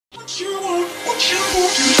Hello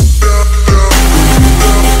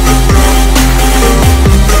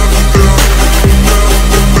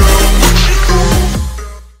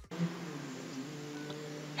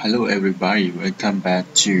everybody, welcome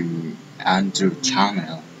back to Andrew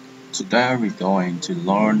channel. Today we're going to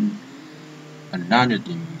learn another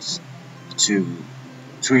thing to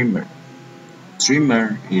trimmer.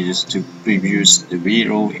 Trimmer is to preview the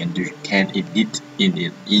video and you can edit in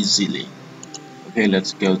it easily. Okay,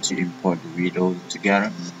 let's go to import the video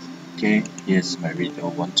together. Okay, here's my video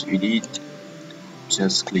I want to edit.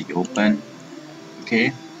 Just click open.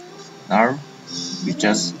 Okay, now we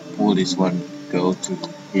just pull this one, go to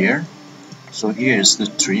here. So here is the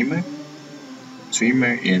trimmer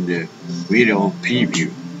in the video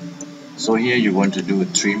preview. So here you want to do a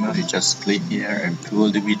trimmer, you just click here and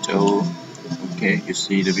pull the video. Okay, you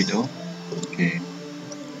see the video. Okay,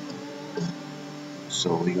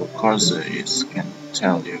 so your cursor can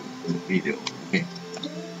tell you the video. Okay,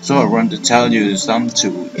 so I want to tell you some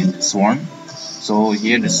tool in this one. So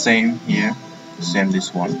here the same here, same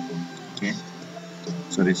this one. Okay,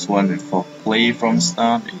 so this one is for play from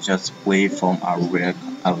start, it just play from where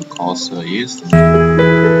our cursor is. To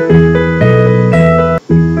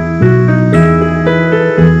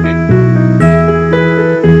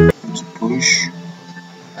push,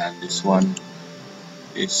 and this one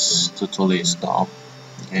is totally stop.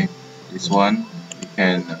 Okay, this one you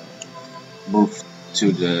can move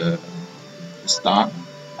to the start,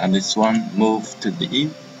 and this one move to the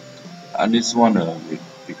end, and this one we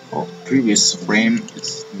call previous frame.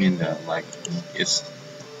 It's mean like it's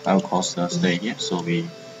our cursor stay here, so we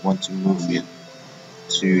want to move it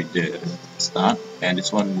to the start, and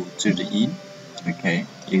this one move to the end. Okay,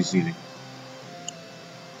 easily.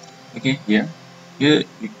 Okay, here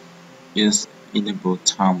is enable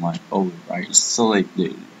timeline override. Select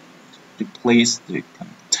to place the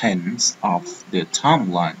contents of the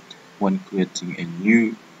timeline when creating a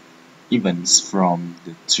new events from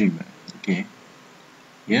the trimmer. Okay,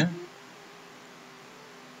 here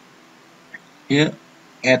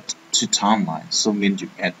add to timeline, so means you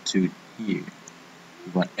add to here.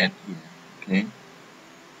 You want add here. Okay,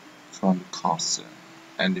 from the cursor,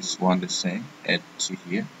 and this one the same, add to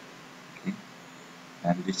here. Okay,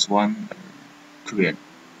 and this one create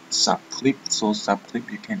subclip, so subclip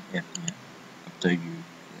you can add here after you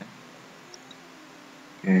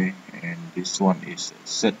okay, and this one is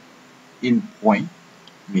set in point,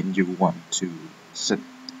 mean you want to set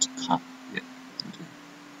to cut it. Okay,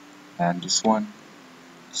 and this one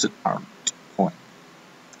set out point.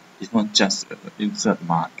 This one just insert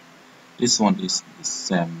mark. This one is the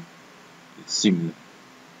same, it's similar.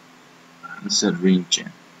 Insert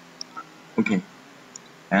region. Okay,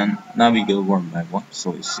 and now we go one by one.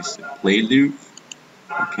 So it's just a play loop.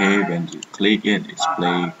 Okay, when you click it, it's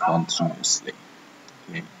play continuously.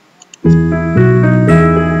 Okay.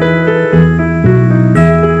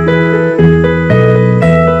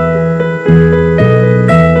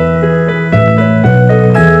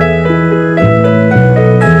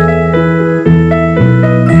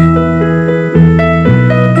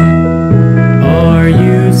 Are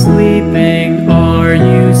you sleeping? Are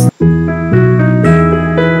you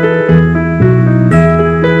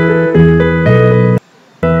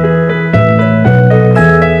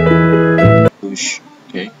Push.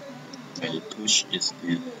 Okay, when you push it's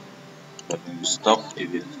in, but when you stop it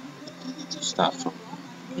will start from.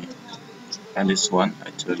 Okay. And this one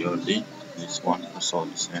I told you already, this one also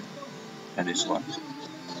the same, and this one.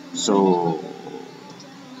 So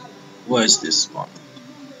what is this one?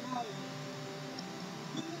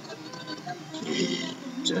 Okay,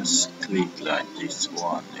 just click like this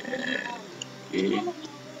one. Okay,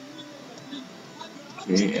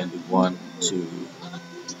 okay, and you want to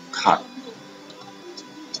cut.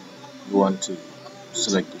 You want to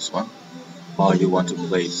select this one, or you want to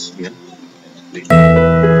place here. Okay,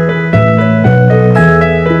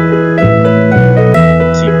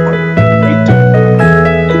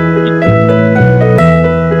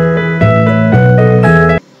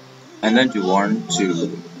 and then you want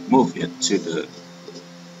to move it to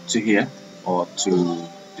here or to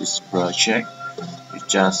this project. You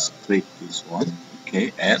just click this one.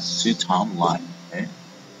 Okay, add to timeline. Okay,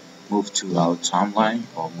 move to our timeline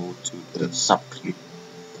or move to the subclip.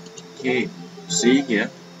 Okay, see here.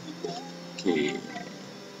 Okay,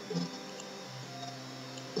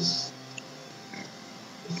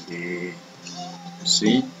 okay,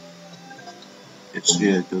 see, it's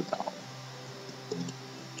really good now.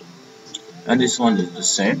 And this one is the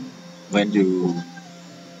same. When you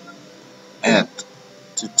add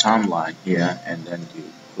to timeline here, and then you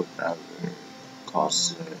put our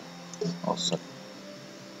cursor also.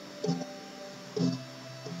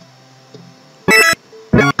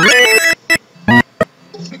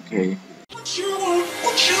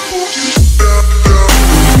 you.